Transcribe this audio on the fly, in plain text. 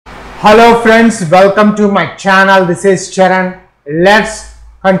Hello friends, welcome to my channel. This is Charan. Let's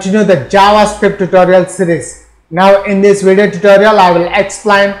continue the JavaScript tutorial series. Now in this video tutorial I will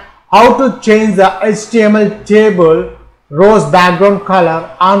explain how to change the HTML table rows background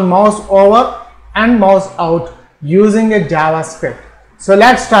color on mouse over and mouse out using a JavaScript. So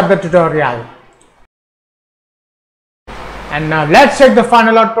let's start the tutorial. And now let's check the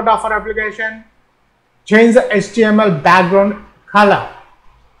final output of our application. Change the HTML background color.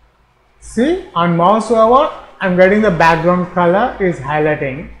 See, on mouse over, I'm getting the background color is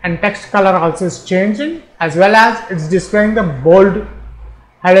highlighting and text color also is changing, as well as it's displaying the bold,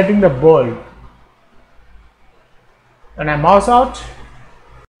 highlighting the bold. When I mouse out.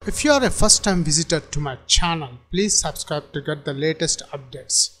 If you are a first time visitor to my channel, please subscribe to get the latest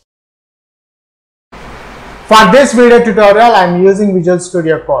updates. For this video tutorial, I am using Visual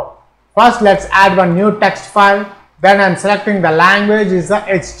Studio Code. First, let's add one new text file. Then I am selecting the language is the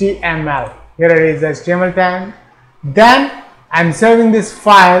HTML. Here it is HTML tag. Then I am saving this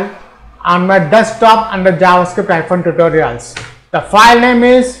file on my desktop under JavaScript tutorials. The file name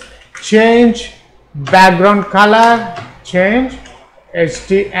is change background color, change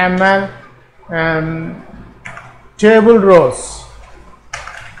HTML table rows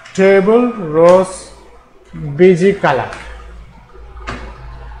BG color,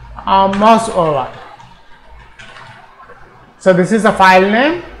 mouse over. So this is a file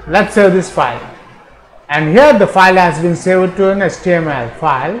name. Let's save this file, and here the file has been saved to an HTML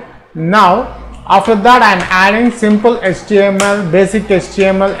file. Now after that I am adding simple HTML, basic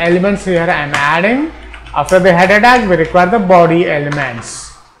HTML elements here. I am adding. After the header tag we require the body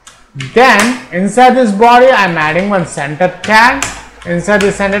elements. Then inside this body I am adding one center tag. Inside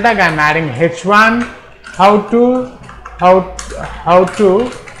the center tag I am adding h1, how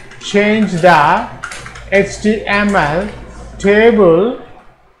to change the HTML table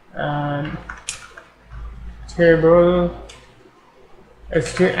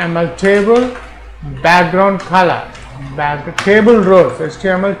HTML table background color, table rows,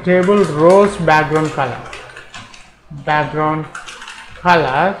 HTML table rows background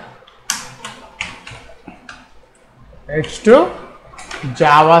color h2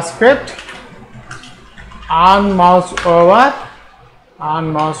 JavaScript on mouse over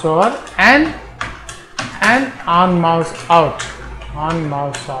and on mouse out,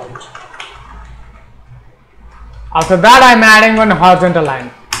 After that I am adding one horizontal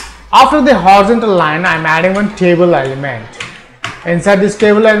line. After the horizontal line I am adding one table element. Inside this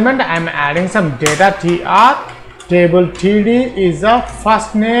table element I am adding some data tr. Table td is the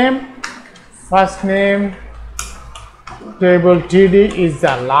first name, table td is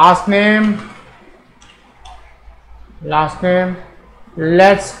the last name.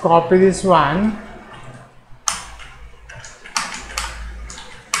 Let's copy this one.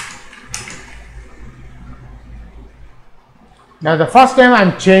 Now the first name I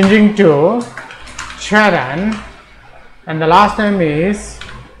am changing to Charan and the last name is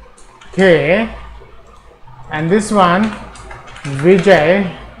K, and this one Vijay,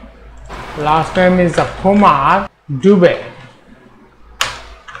 last name is Kumar Dubey.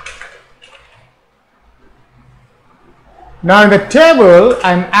 Now in the table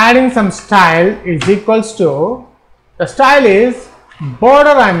I am adding some style is equals to, the style is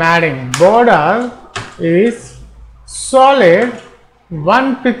border. I am adding border is solid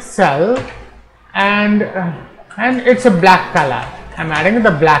 1 pixel and it's a black color. I am adding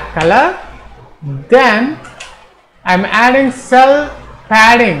the black color. Then I am adding cell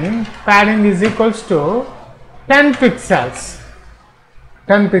padding is equals to 10 pixels,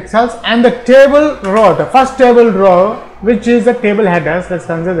 and the table row, the first table row, which is the table headers. Let's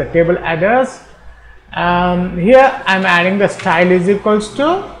consider the table headers. Here I am adding the style is equals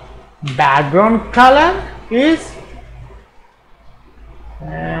to background color is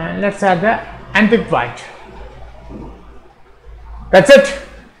let's add the antique white. That's it.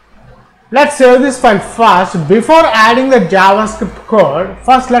 Let's save this file first. Before adding the JavaScript code,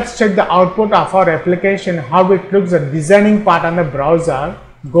 first let's check the output of our application, how it looks, the designing part on the browser.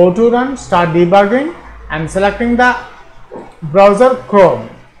 Go to run, start debugging and selecting the browser Chrome,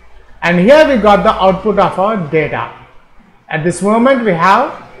 and here we got the output of our data. At this moment we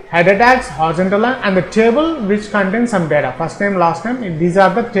have header tags, horizontal line, and the table which contains some data, first name, last name. These are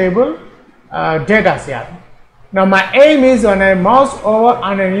the table data here. Now my aim is when I mouse over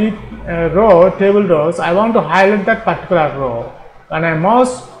on any row, table rows, I want to highlight that particular row. When I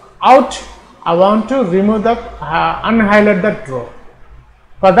mouse out, I want to remove that, unhighlight that row.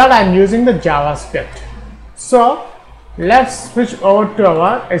 For that I am using the JavaScript. So let's switch over to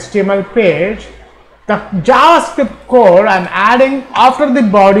our HTML page. The JavaScript code I'm adding after the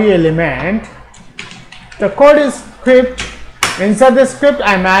body element. The code is script. Inside the script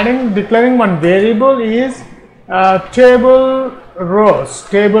I'm adding, declaring one variable is table rows.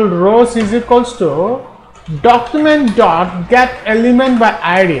 Table rows is equals to document dot get element by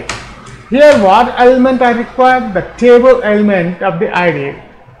id. Here what element I require? The table element of the id.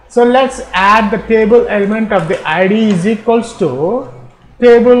 So let's add the table element of the id is equals to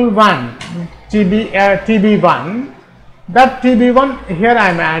table1 tb1. That tb1 here I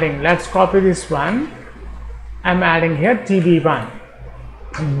am adding. Let's copy this one. I am adding here tb1.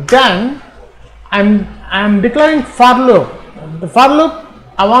 Then I'm declaring for loop. The for loop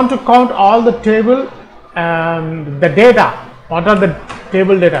I want to count all the table the data. What are the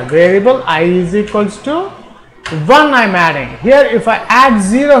table data? Variable I is equals to 1 I am adding. Here if I add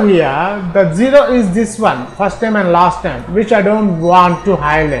 0 here, the 0 is this one, first time and last time, which I don't want to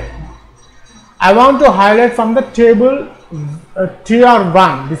highlight. I want to highlight from the table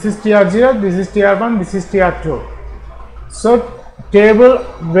tr1. This is tr0, this is tr1, this is tr2. So table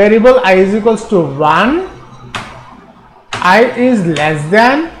variable I is equals to 1, I is less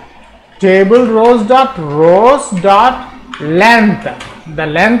than table rows dot length. The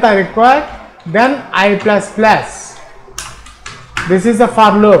length I require, then I plus plus. This is the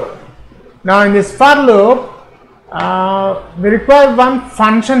for loop. Now in this for loop we require one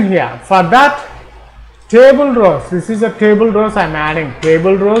function here. For that, table rows, this is the table rows I am adding.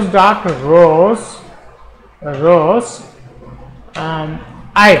 Table rows dot rows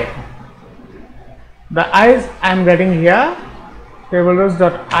I. The i's I am getting here. Table rows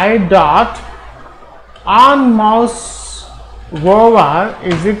dot I dot on mouse over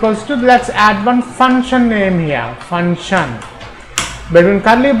is equals to, let's add one function name here, function. Between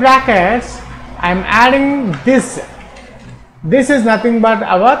curly brackets I am adding this. This is nothing but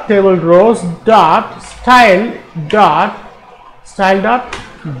our table rows dot style dot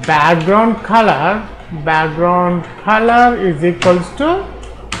background color. Background color is equals to,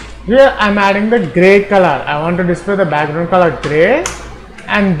 here I am adding the gray color. I want to display the background color gray,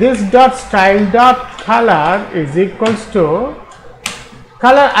 and this dot style dot color is equals to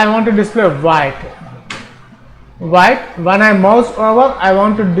color I want to display white. When I mouse over, I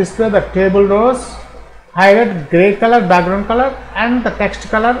want to display the table rows, highlight gray color, background color, and the text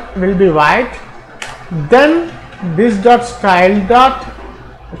color will be white. Then this dot style dot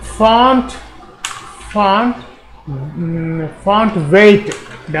font weight,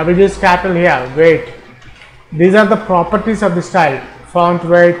 W is capital here, weight. These are the properties of the style. Font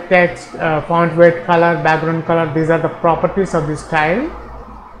weight, text, font weight, color, background color. These are the properties of the style.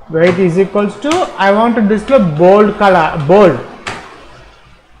 Weight is equals to, I want to display bold color, bold.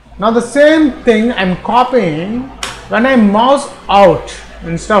 Now the same thing I am copying. When I mouse out,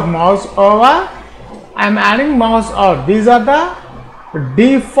 instead of mouse over, I am adding mouse out. These are the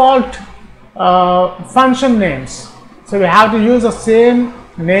default function names. So we have to use the same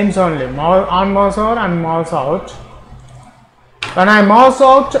names only, on mouse over and mouse out. When I mouse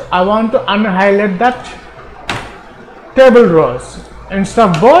out, I want to unhighlight that table rows. Instead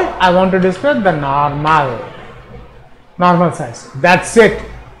of bold, I want to display the normal size. That's it.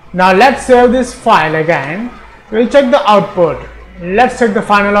 Now let's save this file again. We'll check the output. Let's check the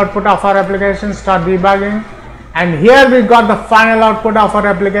final output of our application, start debugging. And here we got the final output of our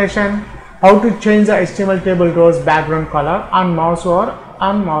application. How to change the HTML table rows background color on mouse over,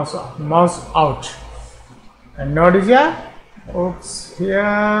 on mouse out. And notice here, oops,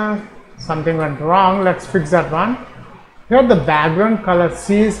 here something went wrong. Let's fix that one. Here the background color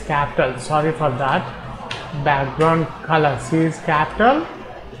C is capital. Sorry for that. Background color C is capital,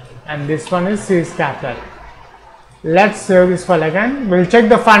 and this one is C is capital. Let's save this file again. We'll check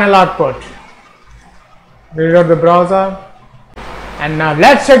the final output. Reload the browser. And now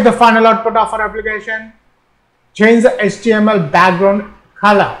let's check the final output of our application. Change the HTML background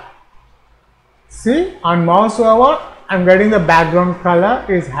color. See, on mouse over, I'm getting the background color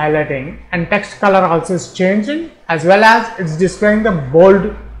is highlighting, and text color also is changing, as well as it's displaying the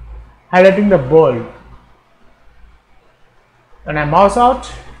bold, highlighting the bold. When I mouse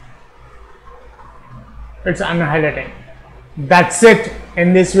out, it's unhighlighting. That's it.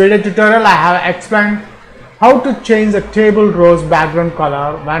 In this video tutorial, I have explained how to change the table rows background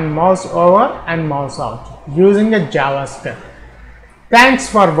color when mouse over and mouse out using a JavaScript. Thanks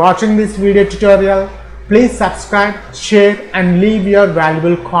for watching this video tutorial. Please subscribe, share and leave your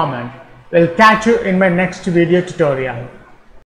valuable comment. We'll catch you in my next video tutorial.